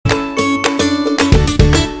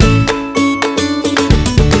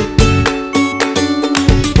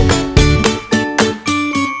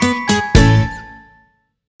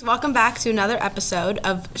welcome back to another episode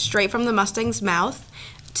of Straight from the Mustang's Mouth.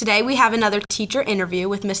 Today we have another teacher interview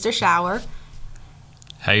with Mr. Schower.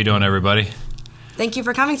 How you doing, everybody? Thank you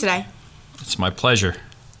for coming today. It's my pleasure.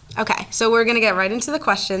 Okay, so we're going to get right into the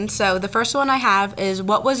questions. So the first one I have is,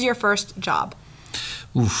 what was your first job?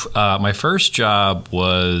 My first job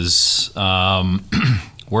was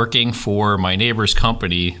working for my neighbor's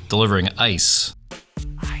company delivering ice.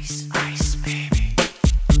 Ice, baby. Ice, baby.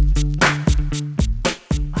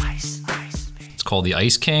 It's called the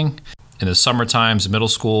Ice King. In the summer times, middle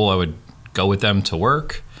school, I would go with them to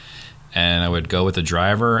work, and I would go with the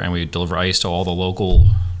driver, and we'd deliver ice to all the local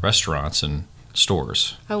restaurants and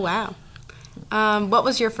stores. Oh, wow. What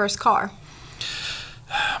was your first car?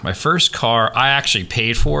 My first car, I actually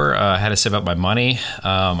paid for. I had to save up my money.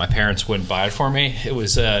 My parents wouldn't buy it for me. It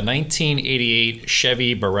was a 1988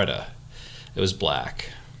 Chevy Beretta. It was black.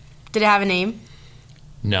 Did it have a name?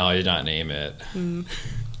 No, I did not name it.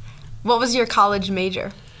 What was your college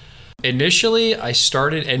major? Initially, I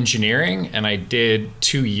started engineering, and I did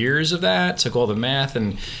 2 years of that, took all the math,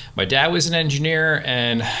 and my dad was an engineer,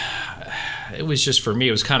 and it was just, for me,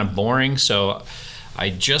 it was kind of boring, so I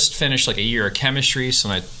just finished like a year of chemistry, so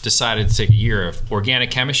I decided to take a year of organic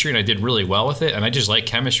chemistry, and I did really well with it, and I just like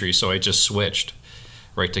chemistry, so I just switched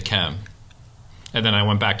right to chem. And then I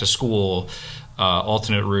went back to school,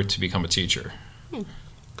 alternate route to become a teacher.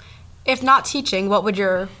 If not teaching, what would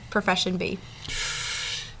your profession be?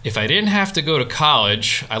 If I didn't have to go to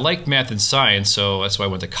college, I liked math and science, so that's why I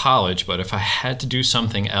went to college, but if I had to do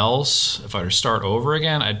something else, if I were to start over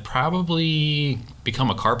again, I'd probably become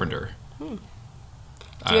a carpenter. Do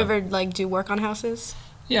you ever do work on houses?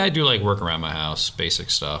 Yeah, I do like work around my house, basic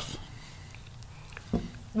stuff.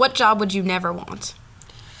 What job would you never want?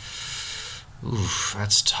 Oof,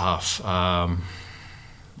 that's tough. I'd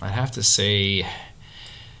have to say,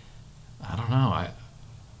 I don't know.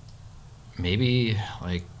 Maybe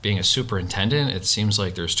like being a superintendent. It seems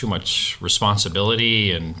like there's too much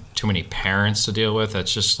responsibility and too many parents to deal with.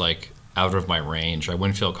 That's just like out of my range. I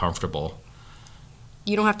wouldn't feel comfortable.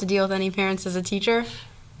 You don't have to deal with any parents as a teacher?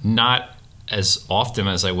 Not as often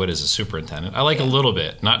as I would as a superintendent. I like a little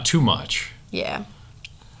bit, not too much. Yeah.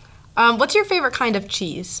 What's your favorite kind of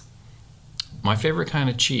cheese? My favorite kind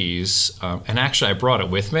of cheese, and actually I brought it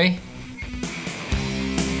with me.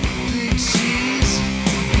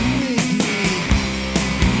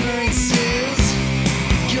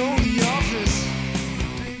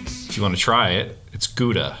 If you want to try it, it's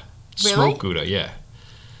Gouda. Really? Smoked Gouda, yeah.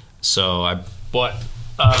 So I bought,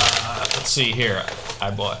 let's see here. I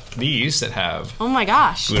bought these that have Oh my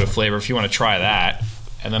gosh. Gouda flavor if you want to try that.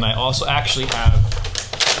 And then I also actually have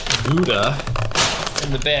Gouda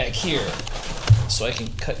in the bag here. So I can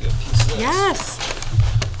cut you a piece of this. Yes.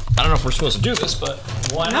 I don't know if we're supposed to do this, but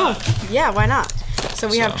why not? Yeah, why not? So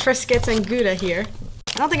we have Triscuits and Gouda here.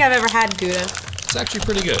 I don't think I've ever had Gouda. It's actually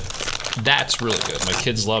pretty good. That's really good. My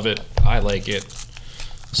kids love it. I like it.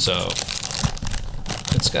 So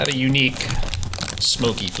it's got a unique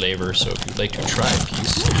smoky flavor. So if you'd like to try a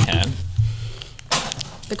piece, you can.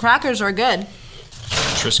 The crackers are good.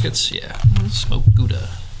 Triscuits, yeah. Smoked Gouda.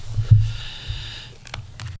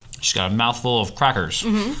 She's got a mouthful of crackers.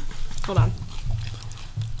 Hold on.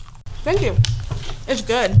 Thank you. It's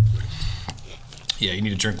good. Yeah, you need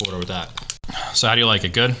to drink water with that. So how do you like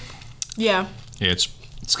it? Good? Yeah. Yeah,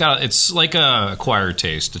 it's like a acquired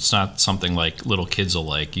taste. It's not something like little kids will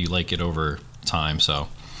like. You like it over time, so.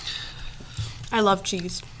 I love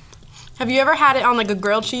cheese. Have you ever had it on like a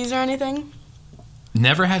grilled cheese or anything?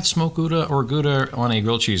 Never had smoked Gouda or Gouda on a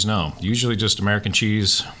grilled cheese, no. Usually just American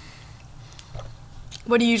cheese.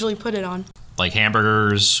 What do you usually put it on? Like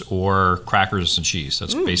hamburgers or crackers and cheese.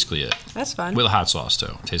 That's basically it. That's fun. With a hot sauce,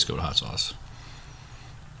 too. It tastes good with hot sauce.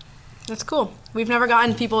 That's cool. We've never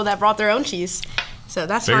gotten people that brought their own cheese. So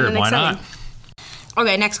that's Figured, fun and why exciting. not?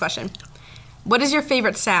 Okay, next question. What is your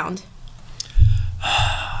favorite sound?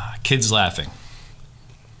 Kids laughing.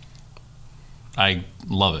 I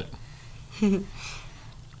love it.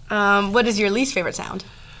 What is your least favorite sound?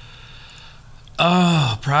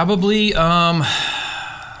 Probably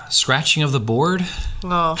scratching of the board.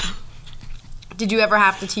 Oh. Did you ever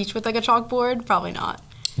have to teach with like a chalkboard? Probably not.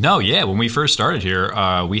 No, yeah. When we first started here,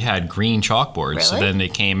 we had green chalkboards. Really? So then they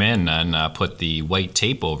came in and put the white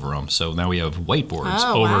tape over them. So now we have whiteboards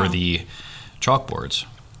over the chalkboards.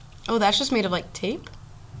 Oh, that's just made of like tape?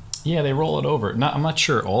 Yeah, they roll it over. I'm not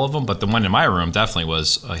sure all of them, but the one in my room definitely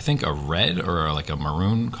was, I think, a red or like a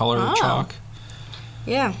maroon color chalk.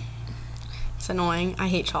 Yeah. It's annoying. I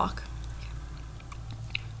hate chalk.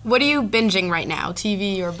 What are you binging right now?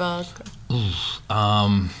 TV or book?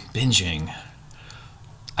 Binging.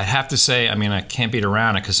 I have to say, I mean, I can't beat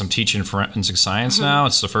around it because I'm teaching forensic science now.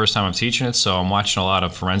 It's the first time I'm teaching it, so I'm watching a lot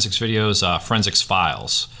of forensics videos. Forensics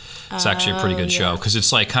Files. It's actually a pretty good show because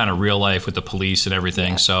it's like kind of real life with the police and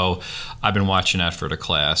everything. So I've been watching that for the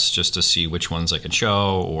class just to see which ones I can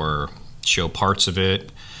show or show parts of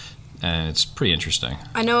it. And it's pretty interesting.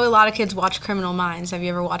 I know a lot of kids watch Criminal Minds. Have you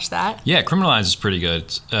ever watched that? Yeah, Criminal Minds is pretty good.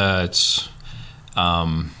 It's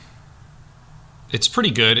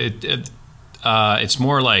pretty good. It's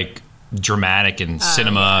more like dramatic and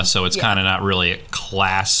cinema, so it's kind of not really a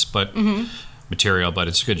class but material, but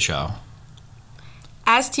it's a good show.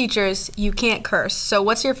 As teachers, you can't curse. So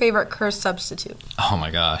what's your favorite curse substitute? Oh my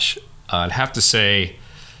gosh. I'd have to say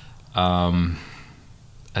I've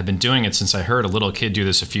been doing it since I heard a little kid do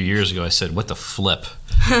this a few years ago. I said, what the flip?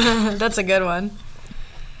 That's a good one.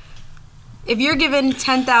 If you're given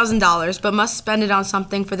 $10,000 but must spend it on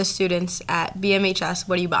something for the students at BMHS,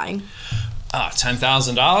 what are you buying?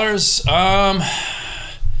 $10,000?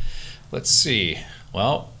 Let's see.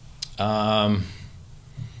 Well,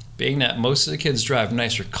 being that most of the kids drive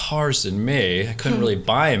nicer cars than me, I couldn't really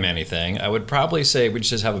buy them anything. I would probably say we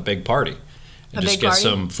just have a big party. And just get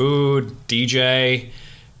some food, DJ,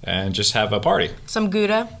 and just have a party. Some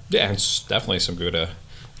Gouda? Yeah, it's definitely some Gouda.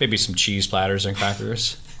 Maybe some cheese platters and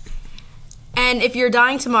crackers. And if you're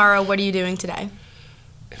dying tomorrow, what are you doing today?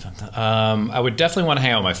 I would definitely want to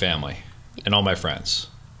hang out with my family and all my friends.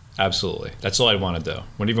 Absolutely. That's all I'd want to do.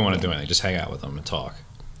 Wouldn't even want to do anything. Just hang out with them and talk.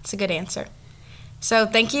 It's a good answer. So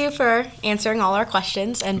thank you for answering all our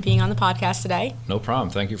questions and being on the podcast today. No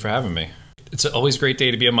problem. Thank you for having me. It's always a great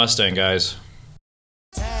day to be a Mustang, guys.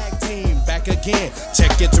 Tag team back again.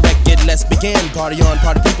 Check it to wreck it. Let's begin. Party on,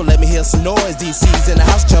 party people. Let me hear some noise. DC's in the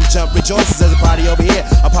house. Jump, jump, rejoices. There's a party over here.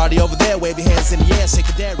 A party over there. Wave your hands in the air. Shake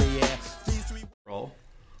a dairy. Yeah. Roll.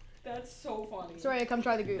 That's so funny. Sorry, come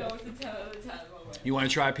try the Gouda. That was a 10 out of 10 moment. You want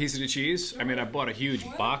to try a piece of the cheese? I mean, I bought a huge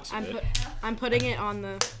box of it. I'm putting it on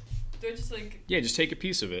the... They're just like... Yeah, just take a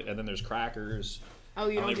piece of it, and then there's crackers. Oh,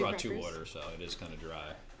 you I don't only do brought crackers? 2 waters, so it is kind of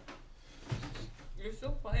dry. You're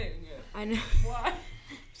still playing it. I know. Why?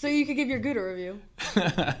 So you could give your Gouda review.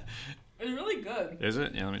 It's really good. Is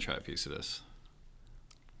it? Yeah, let me try a piece of this.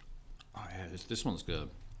 Oh, yeah, this one's good.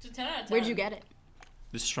 It's a 10 out of 10. Where'd you get it?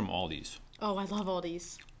 This is from Aldi's. Oh, I love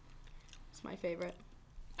Aldi's. It's my favorite.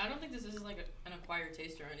 I don't think this is like an acquired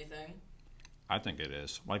taste or anything. I think it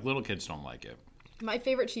is. Like, little kids don't like it. My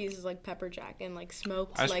favorite cheese is like pepper jack and like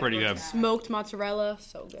smoked. That's pretty good. Smoked mozzarella,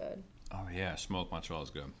 so good. Oh, yeah, smoked mozzarella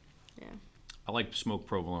is good. Yeah. I like smoked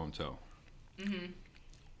provolone, too.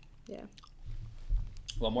 Yeah.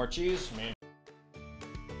 A little more cheese? Man.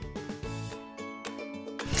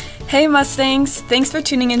 Hey Mustangs! Thanks for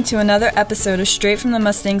tuning in to another episode of Straight from the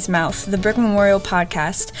Mustang's Mouth, the Brick Memorial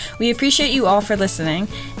Podcast. We appreciate you all for listening.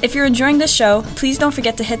 If you're enjoying the show, please don't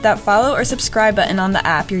forget to hit that follow or subscribe button on the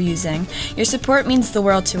app you're using. Your support means the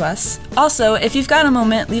world to us. Also, if you've got a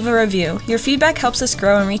moment, leave a review. Your feedback helps us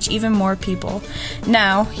grow and reach even more people.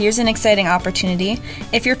 Now, here's an exciting opportunity.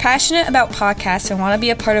 If you're passionate about podcasts and want to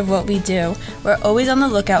be a part of what we do, we're always on the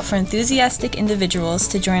lookout for enthusiastic individuals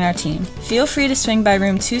to join our team. Feel free to swing by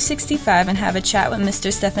room 265 and have a chat with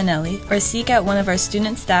Mr. Stefanelli, or seek out one of our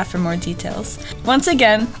student staff for more details. Once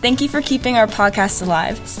again, thank you for keeping our podcast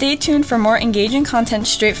alive. Stay tuned for more engaging content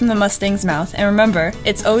straight from the Mustang's mouth, and remember,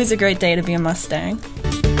 it's always a great day to be a Mustang.